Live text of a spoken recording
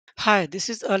Hi, this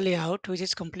is a layout which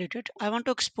is completed. I want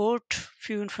to export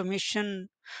few information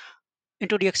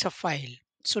into DXF file.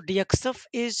 So DXF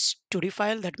is 2D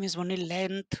file, that means only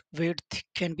length, width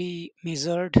can be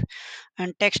measured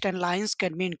and text and lines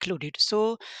can be included.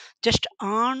 So just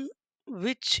on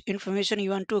which information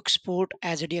you want to export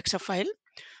as a DXF file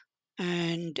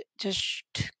and just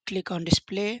click on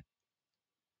display,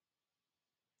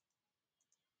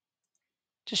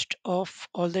 just off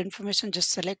all the information, just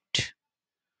select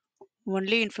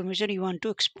only information you want to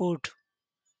export.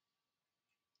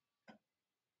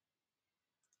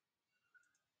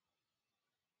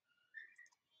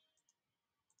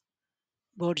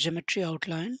 Board geometry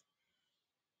outline,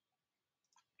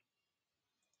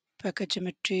 package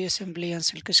geometry, assembly and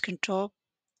silk skin top,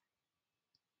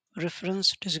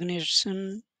 reference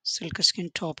designation, silk skin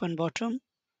top and bottom.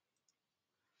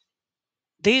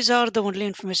 These are the only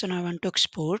information I want to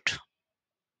export.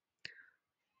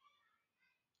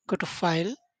 Go to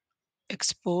file,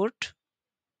 export,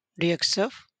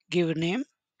 DXF, give a name,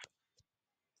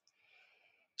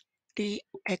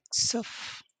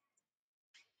 DXF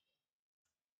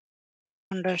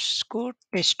underscore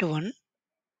test1.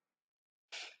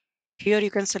 Here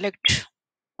you can select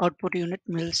output unit,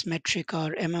 mils, metric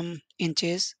or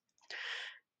inches.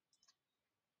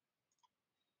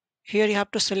 Here you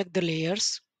have to select the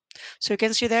layers. So you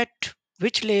can see that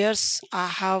which layers I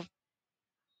have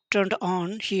turned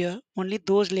on here. Only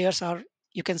those layers are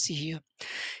you can see here.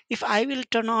 If I will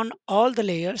turn on all the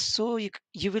layers, so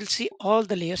you will see all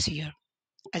the layers here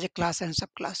as a class and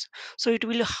subclass. So it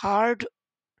will be hard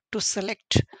to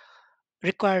select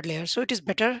required layers. So it is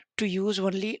better to use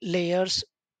only layers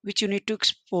which you need to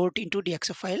export into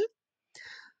DXF file.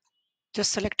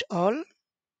 Just select all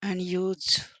and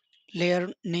use layer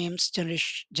names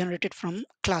generated from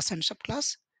class and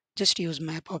subclass. Just use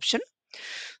map option.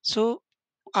 So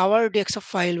our DXF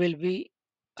file will be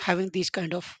having these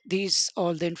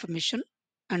all the information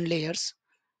and layers: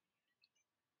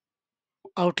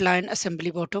 outline,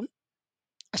 assembly bottom,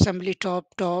 assembly top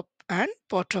and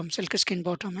bottom, silk skin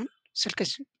bottom and silk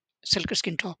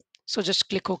skin top. So just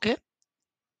click OK.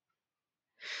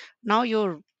 Now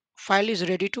your file is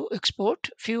ready to export.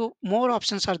 Few more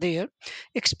options are there.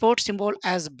 Export symbol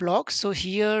as blocks. So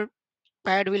here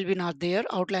pad will be not there,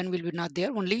 outline will be not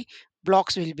there, only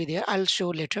blocks will be there. I'll show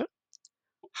later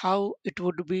how it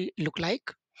would be look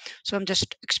like. So I'm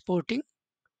just exporting.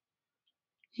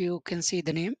 You can see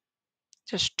the name.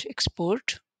 Just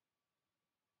export,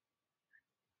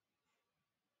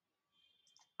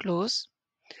 close.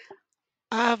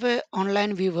 I have a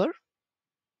online viewer,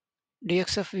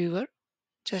 DXF viewer.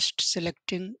 Just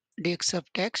selecting DXF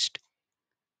text.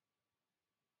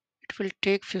 It will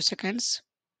take few seconds,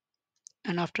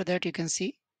 and after that you can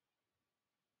see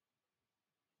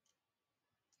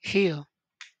here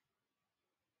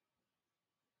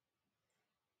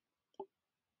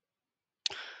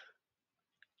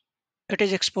it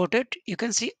is exported. You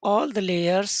can see all the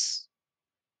layers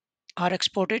are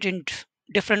exported in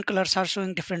different colors are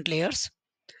showing different layers.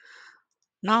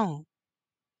 Now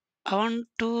I want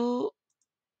to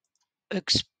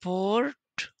export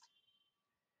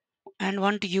and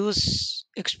want to use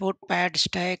export pad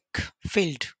stack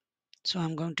field. So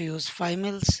I'm going to use 5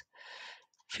 mils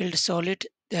field solid.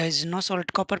 There is no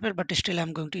solid copper pair, but still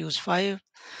I'm going to use 5.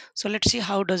 So let's see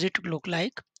how does it look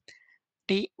like.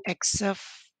 DXF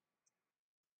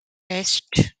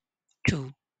test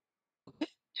 2.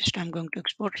 Just I'm going to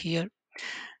export here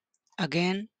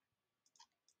again.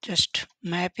 Just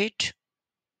map it,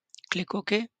 click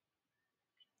OK,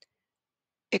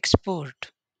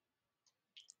 export.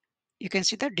 You can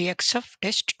see the DXF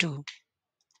test 2.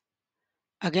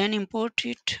 Again import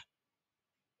it.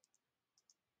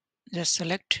 Just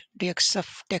select DXF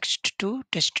text 2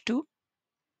 test 2.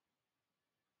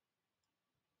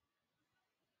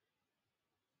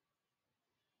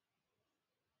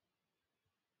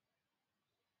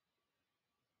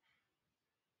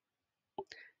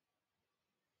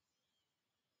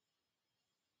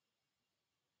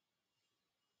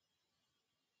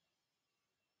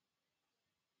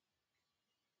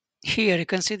 Here you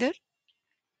can see that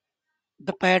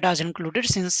the pad is included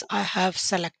since I have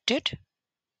selected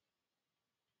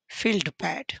filled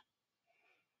pad.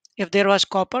 If there was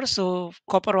copper, so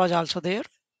copper was also there,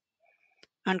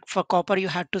 and for copper you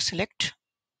had to select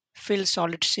fill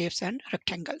solid shapes and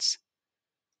rectangles.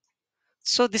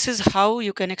 So this is how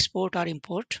you can export or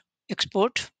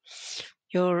export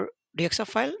your DXF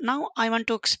file. Now I want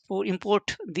to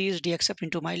import these DXF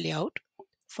into my layout.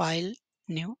 File,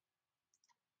 new,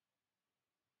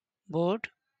 board.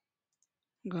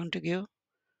 I'm going to give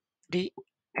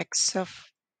DXF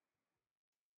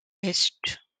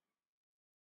test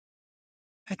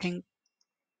I think,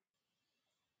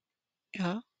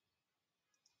 yeah.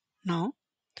 Now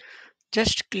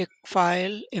just click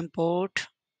File, Import,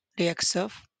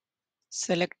 DXF,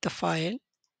 select the file,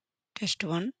 test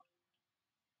one.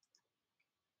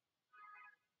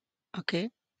 Okay,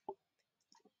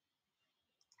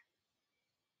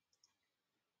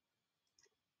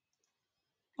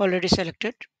 already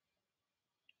selected.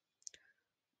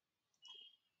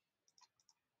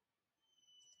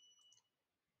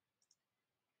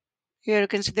 Here you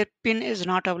can see that pin is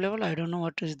not available. I don't know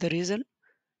what is the reason.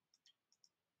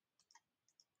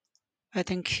 I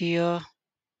think here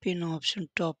pin option,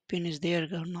 top pin is there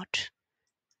or not.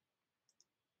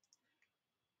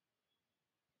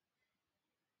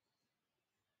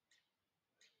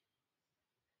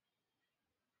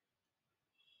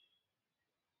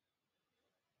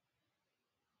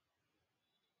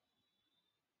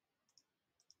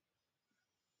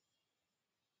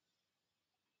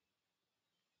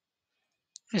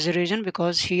 Is the reason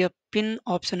because here pin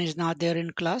option is not there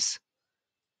in class.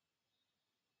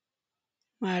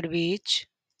 Add each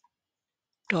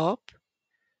top,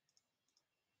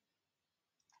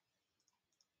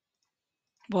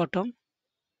 bottom.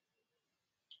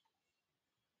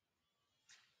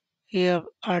 Here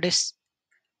add is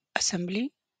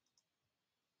assembly.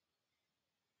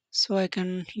 So I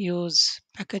can use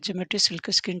package geometry, silk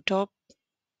skin top,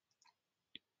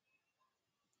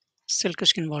 silk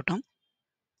skin bottom.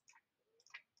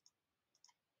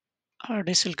 Add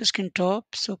a silk skin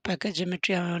top. So package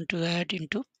geometry I want to add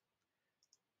into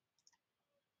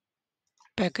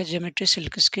package geometry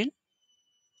silk skin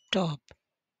top.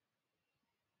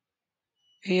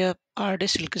 Here add a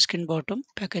silk skin bottom,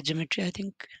 package geometry I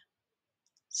think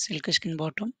silk skin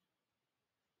bottom.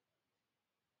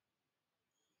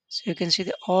 So you can see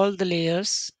that all the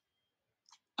layers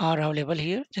are available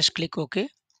here. Just click OK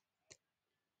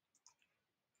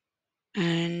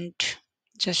and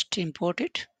just import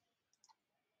it.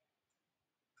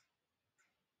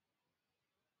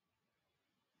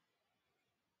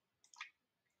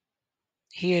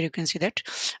 Here you can see that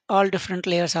all different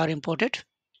layers are imported.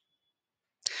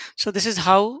 So this is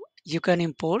how you can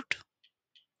import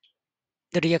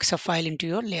the DXF file into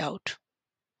your layout.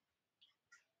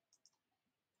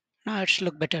 Now it's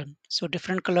look better. So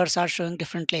different colors are showing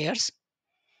different layers.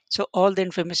 So all the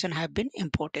information have been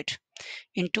imported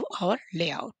into our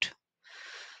layout.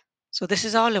 So this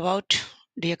is all about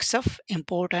DXF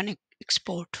import and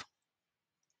export.